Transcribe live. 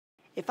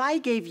If I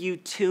gave you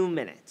 2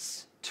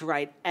 minutes to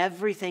write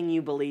everything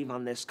you believe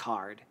on this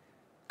card,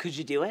 could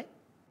you do it?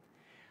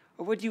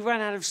 Or would you run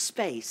out of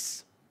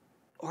space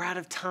or out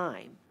of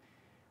time?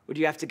 Would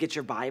you have to get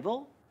your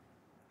Bible?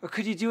 Or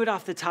could you do it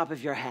off the top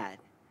of your head?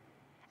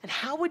 And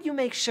how would you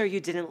make sure you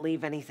didn't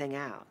leave anything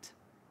out?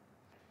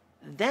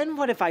 Then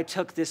what if I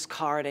took this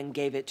card and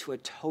gave it to a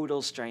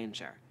total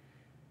stranger?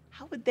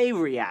 How would they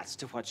react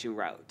to what you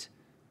wrote?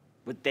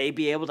 Would they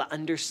be able to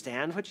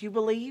understand what you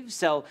believe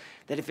so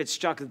that if it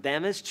struck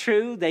them as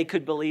true, they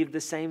could believe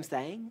the same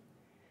thing?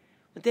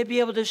 Would they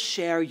be able to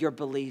share your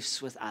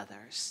beliefs with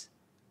others?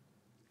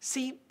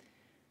 See,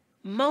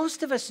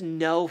 most of us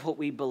know what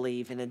we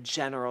believe in a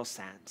general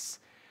sense,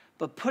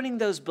 but putting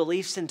those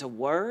beliefs into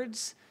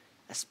words,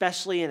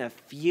 especially in a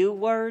few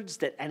words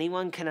that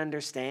anyone can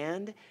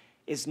understand,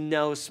 is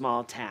no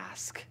small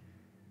task.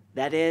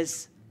 That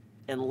is,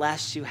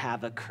 unless you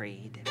have a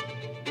creed.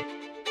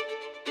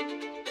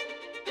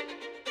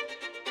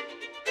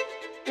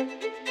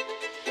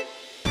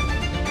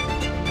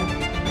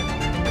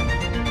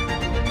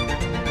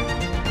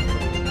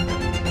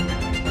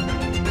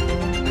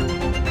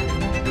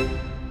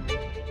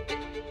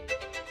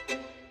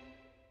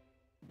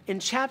 In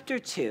chapter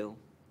 2,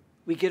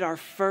 we get our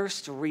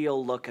first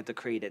real look at the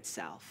creed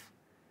itself.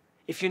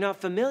 If you're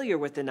not familiar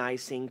with the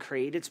Nicene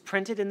Creed, it's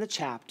printed in the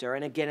chapter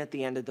and again at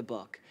the end of the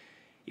book.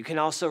 You can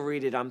also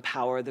read it on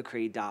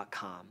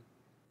powerofthecreed.com.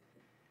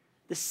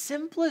 The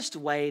simplest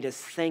way to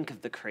think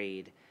of the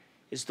creed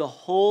is the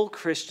whole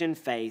Christian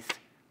faith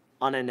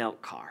on a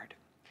note card.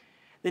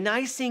 The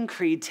Nicene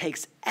Creed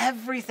takes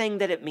everything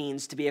that it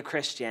means to be a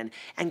Christian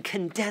and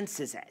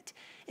condenses it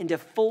into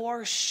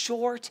 4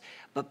 short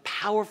but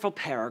powerful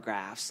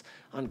paragraphs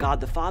on God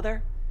the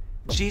Father,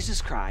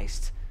 Jesus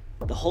Christ,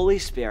 the Holy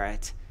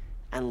Spirit,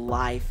 and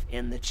life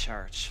in the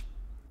church.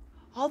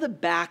 All the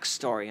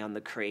backstory on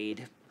the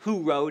creed,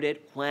 who wrote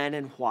it, when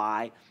and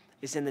why,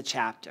 is in the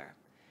chapter.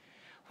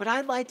 What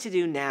I'd like to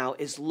do now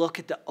is look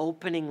at the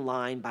opening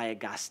line by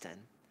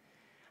Augustine.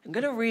 I'm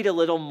going to read a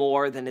little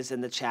more than is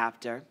in the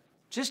chapter,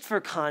 just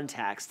for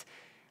context,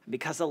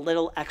 because a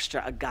little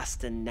extra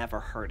Augustine never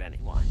hurt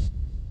anyone.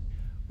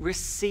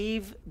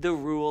 Receive the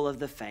rule of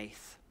the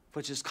faith,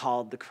 which is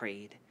called the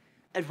creed.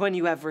 And when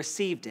you have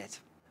received it,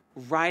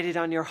 write it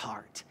on your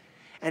heart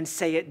and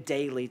say it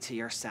daily to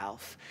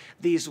yourself.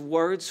 These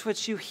words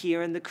which you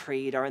hear in the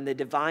creed are in the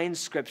divine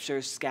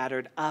scriptures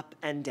scattered up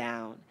and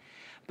down.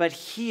 But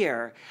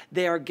here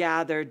they are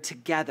gathered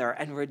together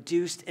and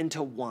reduced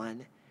into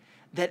one,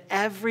 that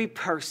every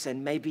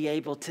person may be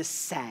able to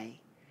say,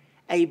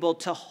 able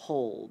to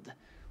hold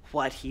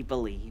what he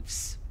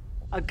believes.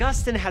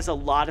 Augustine has a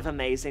lot of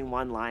amazing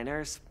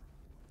one-liners,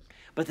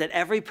 but that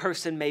every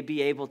person may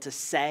be able to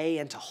say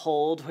and to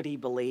hold what he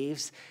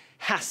believes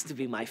has to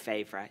be my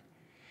favorite.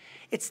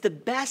 It's the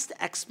best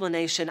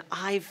explanation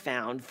I've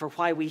found for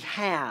why we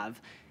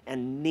have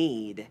and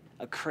need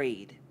a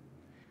creed.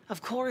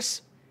 Of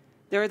course,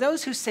 there are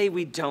those who say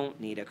we don't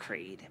need a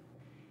creed.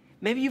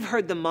 Maybe you've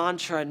heard the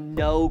mantra,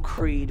 no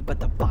creed but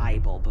the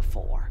Bible,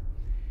 before.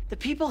 The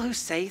people who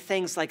say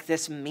things like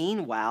this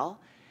mean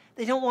well.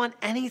 They don't want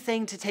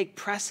anything to take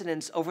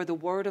precedence over the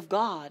Word of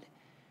God.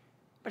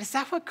 But is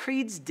that what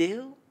creeds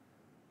do?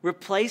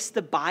 Replace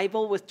the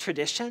Bible with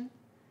tradition?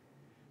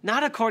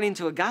 Not according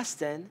to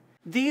Augustine.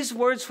 These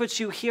words which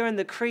you hear in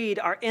the creed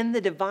are in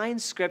the divine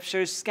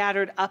scriptures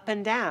scattered up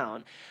and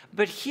down,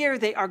 but here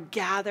they are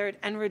gathered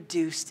and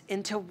reduced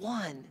into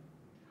one.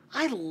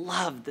 I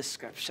love the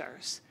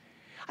scriptures.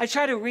 I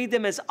try to read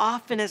them as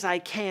often as I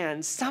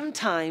can,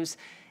 sometimes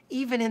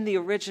even in the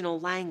original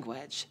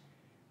language.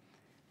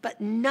 But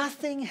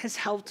nothing has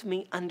helped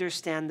me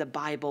understand the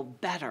Bible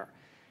better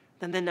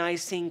than the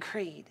Nicene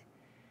Creed.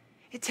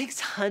 It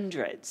takes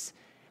hundreds,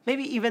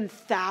 maybe even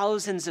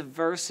thousands of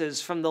verses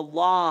from the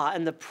law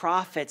and the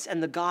prophets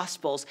and the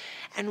Gospels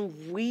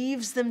and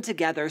weaves them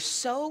together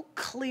so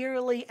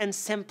clearly and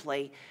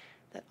simply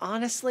that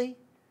honestly,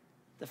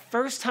 the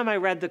first time I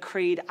read the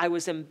Creed, I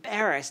was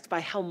embarrassed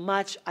by how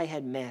much I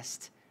had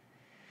missed.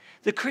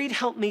 The Creed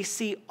helped me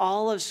see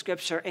all of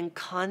Scripture in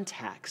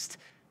context,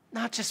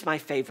 not just my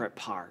favorite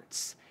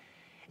parts.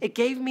 It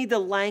gave me the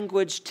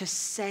language to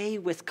say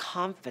with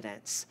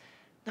confidence,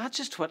 not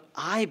just what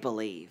I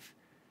believe,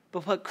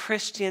 but what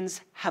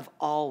Christians have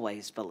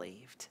always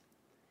believed.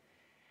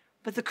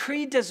 But the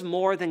Creed does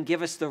more than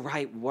give us the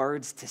right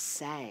words to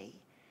say.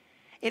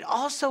 It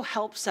also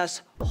helps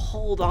us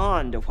hold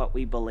on to what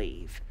we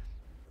believe.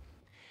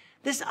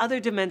 This other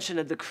dimension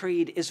of the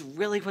Creed is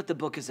really what the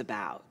book is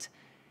about.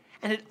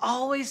 And it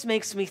always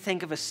makes me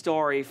think of a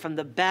story from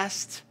the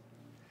best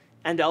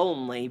and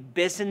only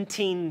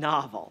Byzantine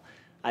novel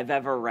I've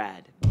ever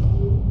read.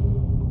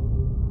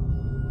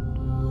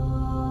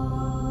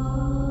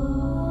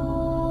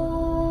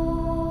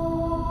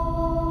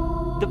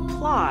 The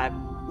plot,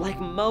 like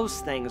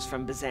most things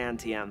from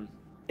Byzantium,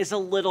 is a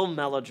little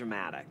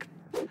melodramatic.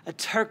 A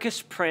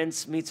Turkish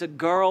prince meets a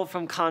girl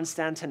from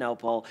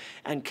Constantinople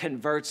and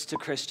converts to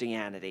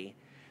Christianity.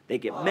 They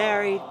get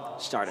married,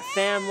 start a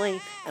family,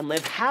 and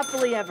live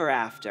happily ever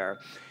after.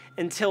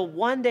 until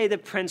one day the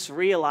prince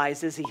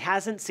realizes he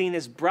hasn't seen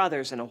his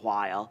brothers in a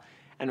while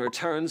and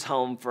returns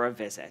home for a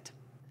visit.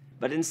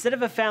 But instead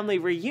of a family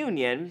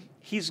reunion,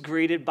 he's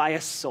greeted by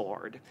a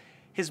sword.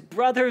 His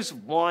brothers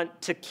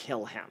want to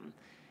kill him,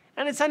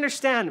 and it's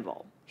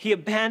understandable. He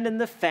abandoned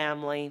the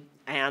family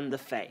and the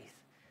faith.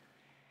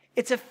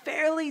 It's a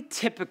fairly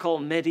typical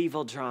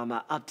medieval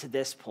drama up to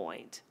this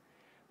point.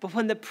 But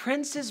when the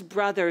prince's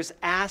brothers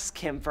ask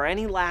him for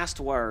any last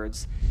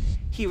words,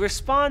 he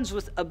responds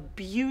with a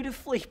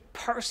beautifully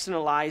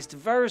personalized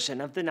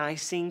version of the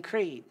Nicene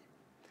Creed.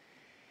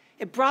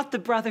 It brought the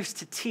brothers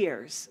to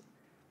tears,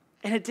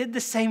 and it did the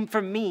same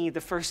for me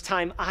the first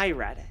time I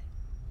read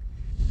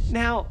it.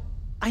 Now,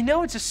 I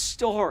know it's a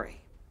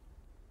story,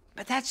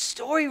 but that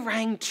story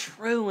rang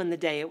true in the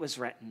day it was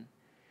written.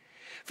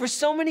 For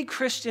so many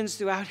Christians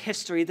throughout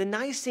history, the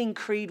Nicene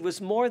Creed was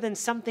more than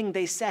something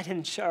they said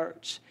in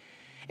church.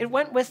 It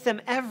went with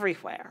them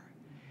everywhere.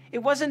 It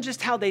wasn't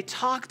just how they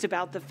talked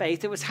about the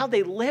faith, it was how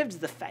they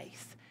lived the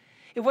faith.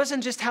 It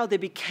wasn't just how they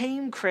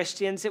became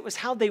Christians, it was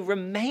how they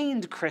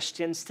remained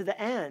Christians to the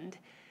end.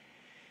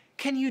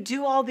 Can you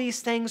do all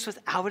these things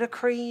without a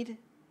creed?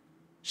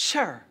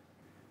 Sure,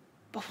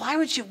 but why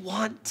would you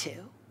want to?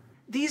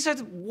 These are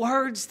the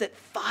words that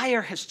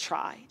fire has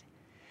tried,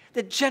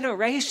 that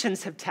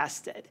generations have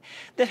tested,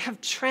 that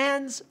have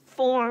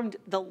transformed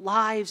the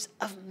lives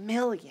of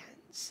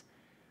millions.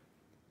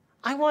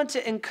 I want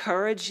to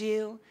encourage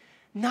you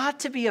not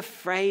to be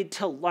afraid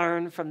to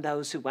learn from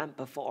those who went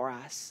before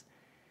us.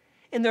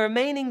 In the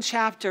remaining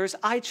chapters,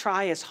 I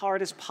try as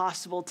hard as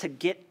possible to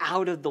get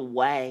out of the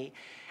way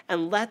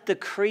and let the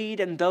creed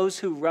and those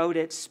who wrote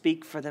it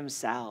speak for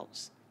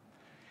themselves.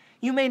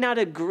 You may not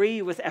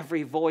agree with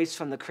every voice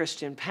from the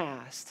Christian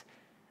past.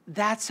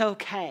 That's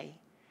okay.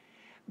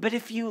 But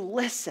if you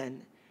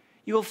listen,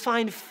 you will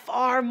find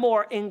far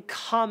more in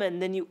common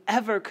than you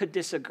ever could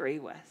disagree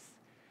with.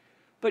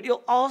 But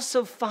you'll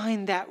also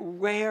find that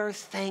rare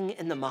thing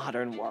in the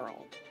modern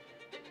world,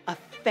 a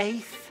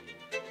faith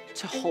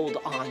to hold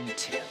on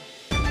to.